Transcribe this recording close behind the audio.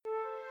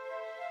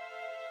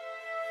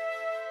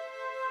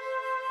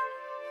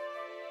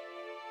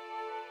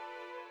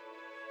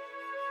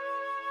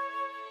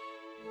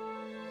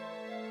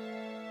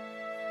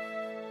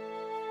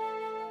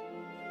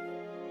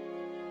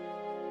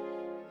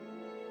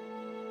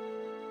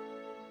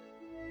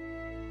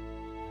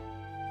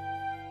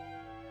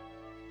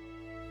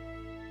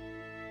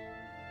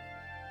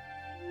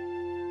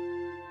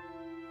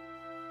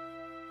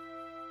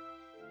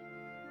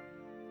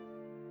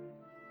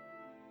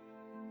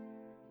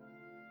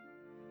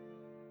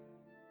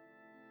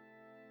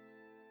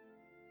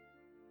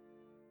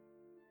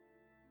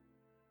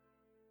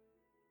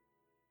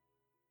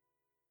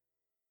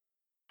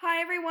Hi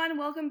everyone,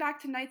 welcome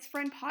back to Knight's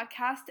Friend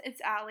Podcast. It's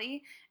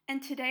Allie,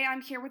 and today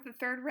I'm here with the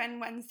third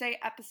Wren Wednesday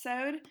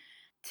episode.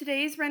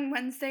 Today's Wren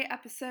Wednesday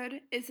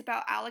episode is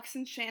about Alex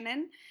and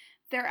Shannon.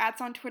 Their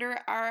 @s on Twitter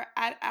are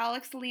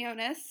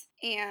 @AlexLeonis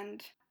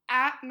and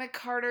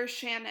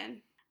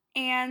 @McCarterShannon.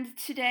 And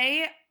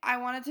today I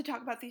wanted to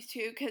talk about these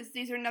two because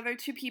these are another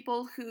two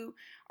people who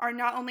are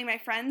not only my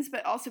friends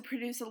but also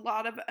produce a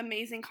lot of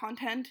amazing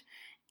content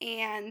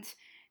and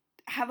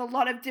have a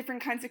lot of different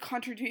kinds of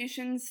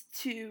contributions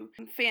to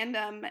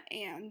fandom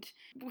and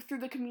through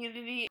the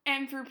community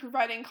and through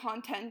providing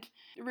content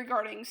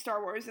regarding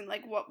Star Wars and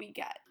like what we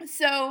get.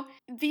 So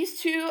these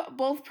two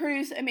both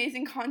produce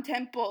amazing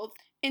content both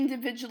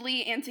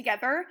individually and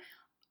together.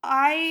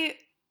 I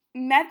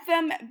met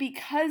them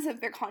because of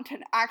their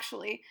content,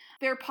 actually.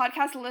 Their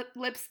podcast,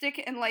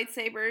 Lipstick and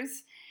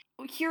Lightsabers,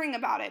 hearing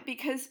about it,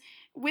 because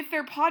with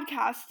their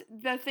podcast,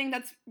 the thing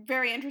that's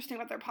very interesting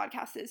about their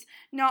podcast is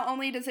not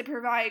only does it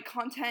provide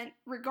content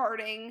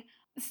regarding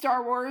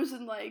Star Wars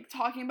and like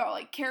talking about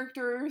like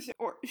characters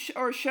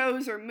or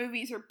shows or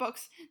movies or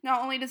books,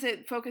 not only does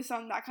it focus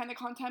on that kind of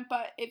content,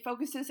 but it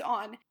focuses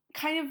on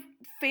kind of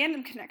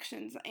fandom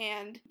connections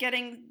and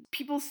getting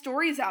people's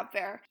stories out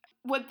there.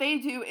 What they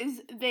do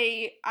is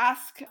they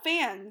ask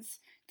fans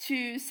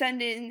to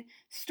send in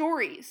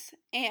stories,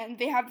 and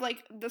they have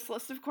like this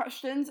list of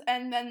questions,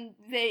 and then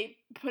they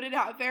put it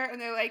out there,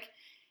 and they're like,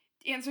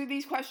 answer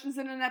these questions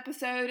in an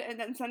episode, and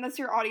then send us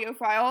your audio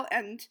file,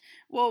 and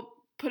we'll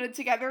put it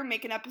together,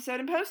 make an episode,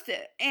 and post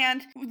it.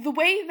 And the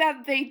way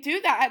that they do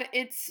that,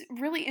 it's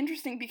really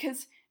interesting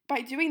because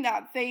by doing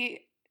that,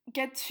 they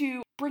get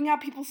to bring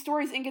out people's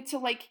stories and get to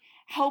like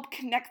help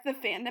connect the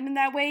fandom in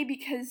that way,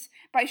 because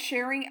by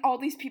sharing all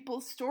these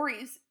people's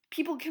stories,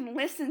 people can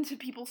listen to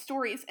people's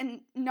stories and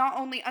not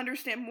only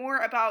understand more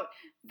about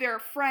their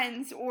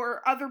friends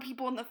or other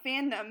people in the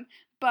fandom,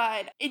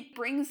 but it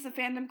brings the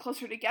fandom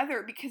closer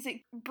together because it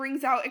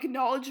brings out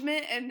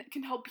acknowledgement and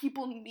can help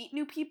people meet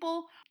new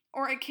people,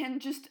 or it can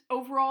just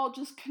overall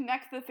just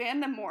connect the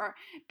fandom more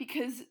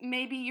because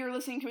maybe you're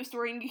listening to a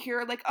story and you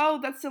hear like, oh,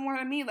 that's similar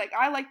to me, like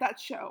I like that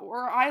show,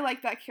 or I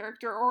like that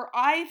character, or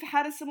I've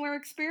had a similar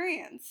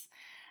experience.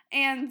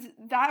 And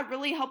that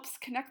really helps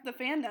connect the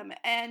fandom.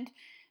 And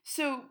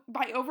so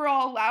by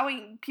overall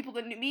allowing people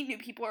to meet new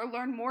people or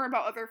learn more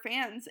about other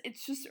fans,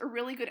 it's just a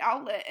really good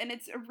outlet, and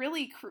it's a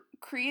really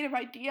creative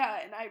idea,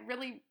 and I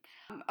really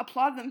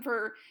applaud them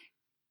for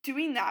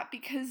doing that,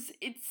 because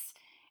it's,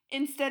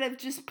 instead of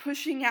just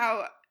pushing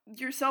out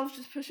yourself,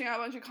 just pushing out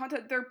a bunch of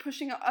content, they're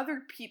pushing out other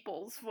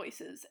people's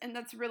voices, and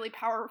that's really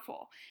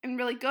powerful and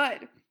really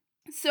good.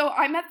 So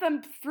I met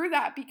them through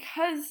that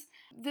because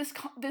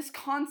this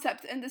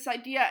concept and this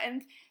idea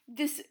and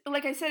this,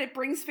 like I said, it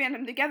brings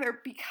fandom together.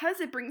 Because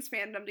it brings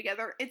fandom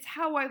together, it's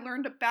how I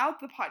learned about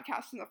the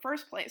podcast in the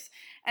first place,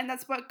 and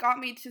that's what got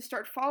me to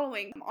start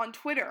following them on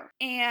Twitter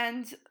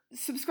and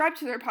subscribe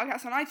to their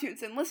podcast on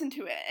iTunes and listen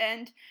to it.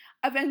 And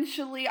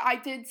eventually I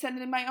did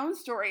send in my own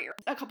story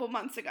a couple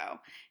months ago.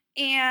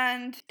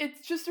 And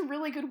it's just a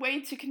really good way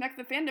to connect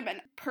the fandom.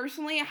 And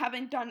personally,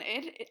 having done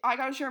it, I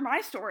got to share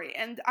my story.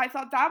 And I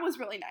thought that was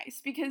really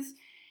nice because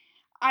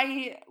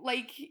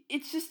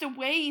it's just a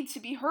way to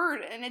be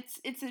heard. And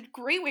it's a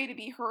great way to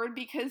be heard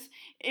because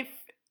if,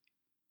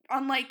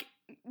 unlike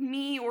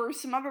me or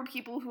some other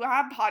people who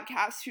have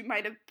podcasts who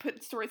might have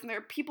put stories in there,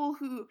 people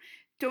who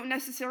don't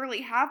necessarily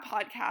have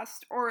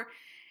podcasts or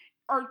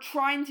are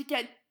trying to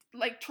get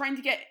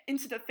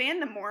into the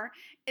fandom more,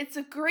 it's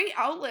a great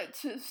outlet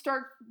to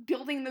start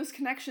building those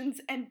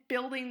connections and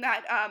building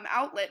that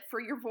outlet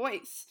for your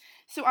voice.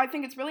 So I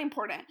think it's really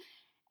important.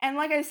 And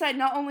like I said,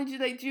 not only do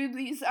they do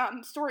these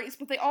stories,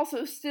 but they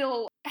also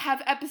still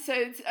have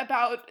episodes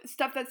about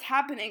stuff that's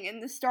happening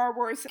in the Star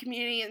Wars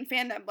community and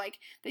fandom. Like,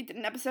 they did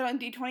an episode on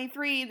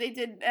D23, they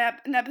did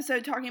an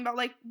episode talking about,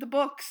 like, the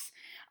books,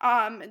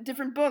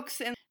 different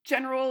books, and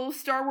general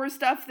Star Wars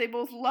stuff. They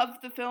both love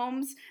the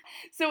films.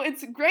 So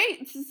it's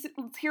great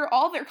to hear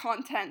all their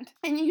content.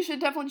 And you should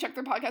definitely check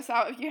their podcast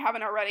out if you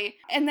haven't already.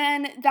 And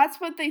then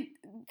that's what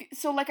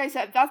so like I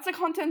said, that's the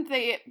content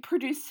they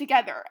produce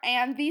together.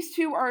 And these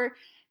two are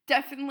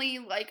definitely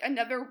like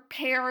another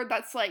pair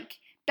that's like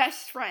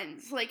best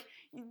friends. Like,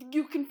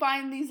 you can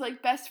find these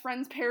like best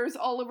friends pairs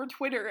all over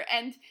Twitter,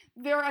 and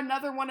they're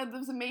another one of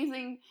those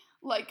amazing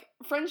like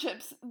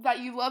friendships that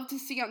you love to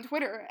see on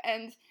Twitter.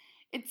 And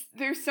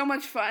they're so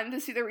much fun to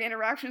see their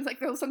interactions. Like,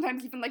 they'll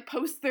sometimes even like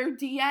post their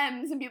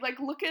DMs and be like,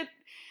 look at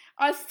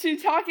us two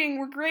talking,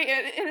 we're great.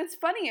 And it's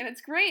funny and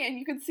it's great, and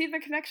you can see the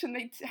connection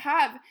they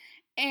have.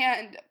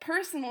 And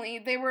personally,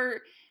 they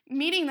were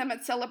meeting them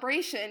at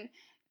Celebration.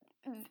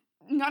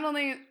 Not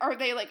only are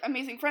they like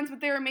amazing friends,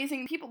 but they're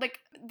amazing people. Like,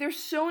 they're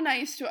so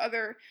nice to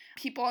other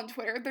people on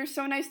Twitter. They're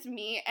so nice to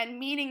me, and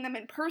meeting them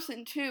in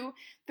person too,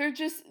 they're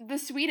just the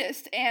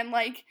sweetest. And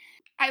like,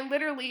 I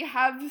literally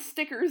have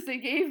stickers they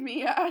gave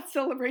me at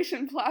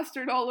Celebration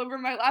plastered all over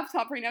my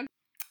laptop right now.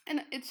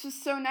 And it's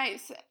just so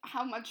nice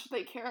how much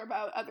they care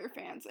about other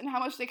fans and how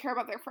much they care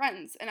about their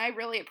friends. And I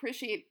really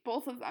appreciate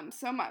both of them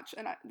so much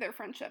and their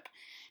friendship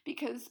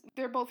because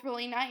they're both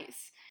really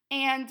nice.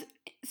 And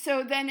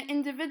so then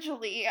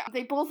individually,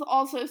 they both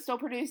also still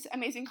produce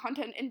amazing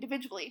content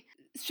individually.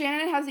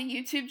 Shannon has a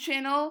YouTube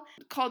channel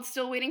called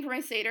Still Waiting for My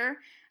Seder.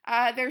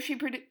 There she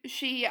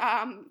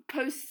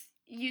posts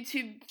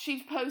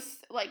she posts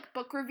like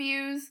book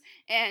reviews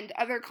and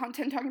other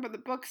content talking about the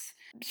books.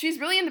 She's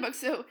really into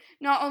books, so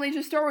not only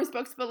just Star Wars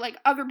books, but like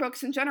other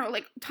books in general,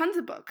 like tons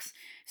of books.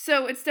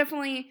 So it's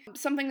definitely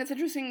something that's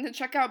interesting to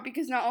check out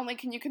because not only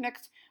can you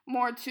connect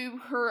more to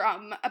her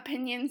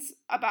opinions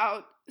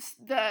about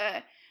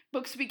the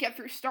books we get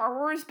through Star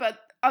Wars, but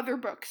other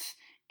books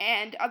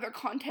and other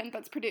content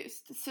that's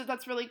produced. So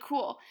that's really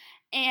cool.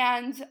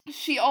 And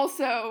she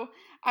also,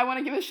 I want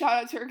to give a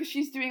shout out to her because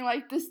she's doing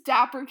like this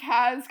Dapper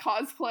Kaz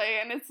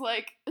cosplay, and it's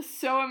like it's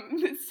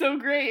so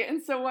great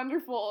and so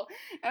wonderful.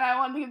 And I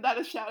want to give that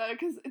a shout out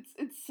because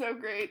it's so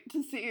great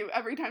to see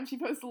every time she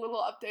posts a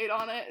little update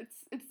on it.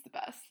 It's the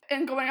best.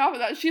 And going off of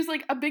that, she's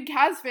like a big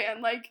Kaz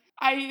fan. Like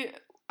I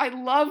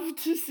love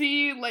to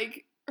see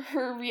like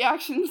her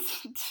reactions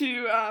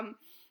to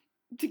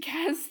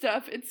Kaz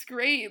stuff. It's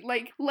great.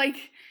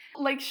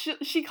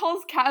 She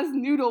calls Kaz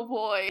Noodle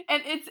Boy,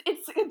 and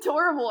it's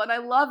adorable, and I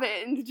love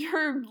it. And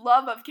her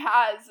love of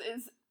Kaz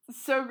is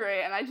so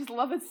great, and I just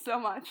love it so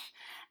much.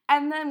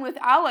 And then with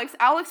Alex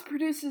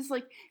produces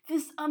like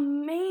this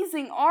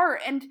amazing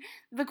art, and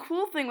the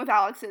cool thing with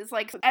Alex is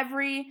like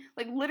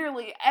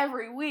literally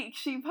every week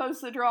she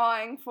posts a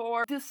drawing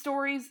for the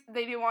stories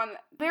they do on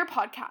their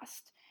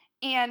podcast.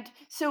 And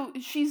so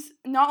she's,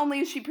 not only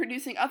is she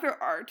producing other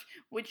art,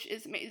 which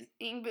is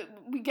amazing, but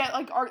we get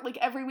like art like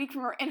every week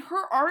from her, and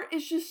her art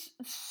is just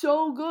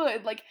so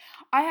good. Like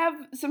I have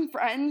some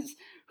friends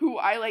who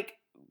I like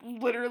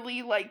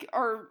literally like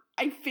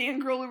I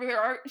fangirl over their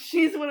art.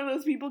 She's one of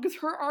those people because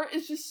her art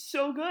is just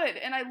so good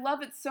and I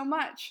love it so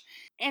much.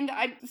 And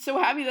I'm so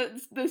happy that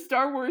the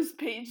Star Wars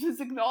page has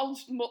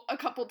acknowledged a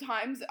couple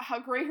times how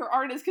great her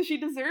art is because she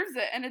deserves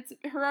it, and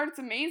her art's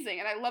amazing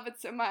and I love it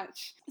so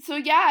much. So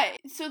yeah,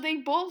 so they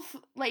both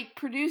like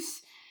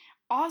produce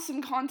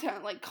awesome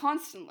content like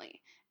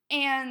constantly,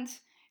 and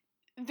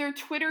their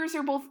Twitters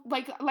are both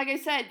like I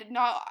said,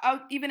 not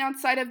even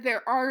outside of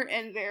their art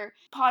and their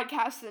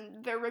podcasts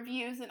and their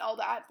reviews and all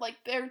that. Like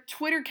their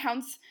Twitter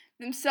accounts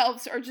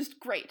themselves are just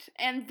great,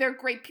 and they're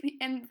great,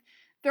 and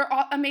they're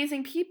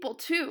amazing people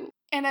too.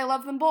 And I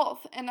love them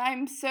both, and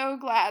I'm so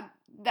glad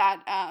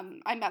that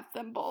I met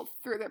them both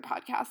through their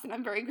podcast, and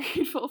I'm very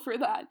grateful for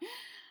that.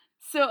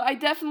 So I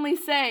definitely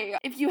say,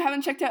 if you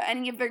haven't checked out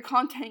any of their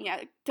content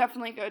yet,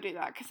 definitely go do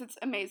that because it's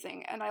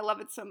amazing, and I love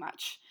it so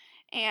much.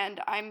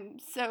 And I'm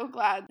so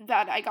glad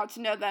that I got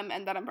to know them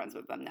and that I'm friends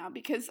with them now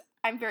because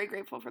I'm very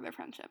grateful for their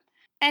friendship.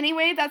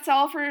 Anyway, that's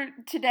all for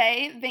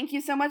today. Thank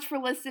you so much for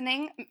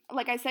listening.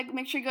 Like I said,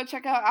 make sure you go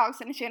check out Alex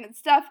and Shannon's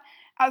stuff.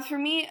 As for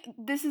me,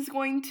 this is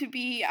going to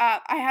be, I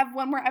have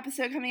one more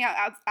episode coming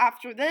out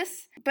after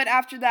this. But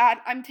after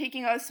that, I'm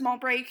taking a small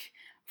break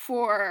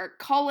for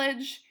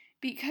college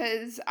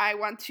because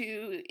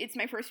it's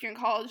my first year in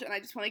college and I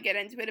just want to get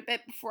into it a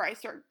bit before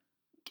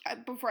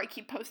I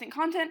keep posting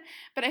content.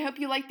 But I hope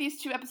you like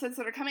these 2 episodes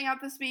that are coming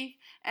out this week,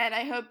 and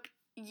I hope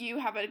you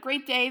have a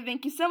great day.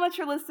 Thank you so much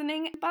for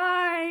listening.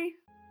 Bye!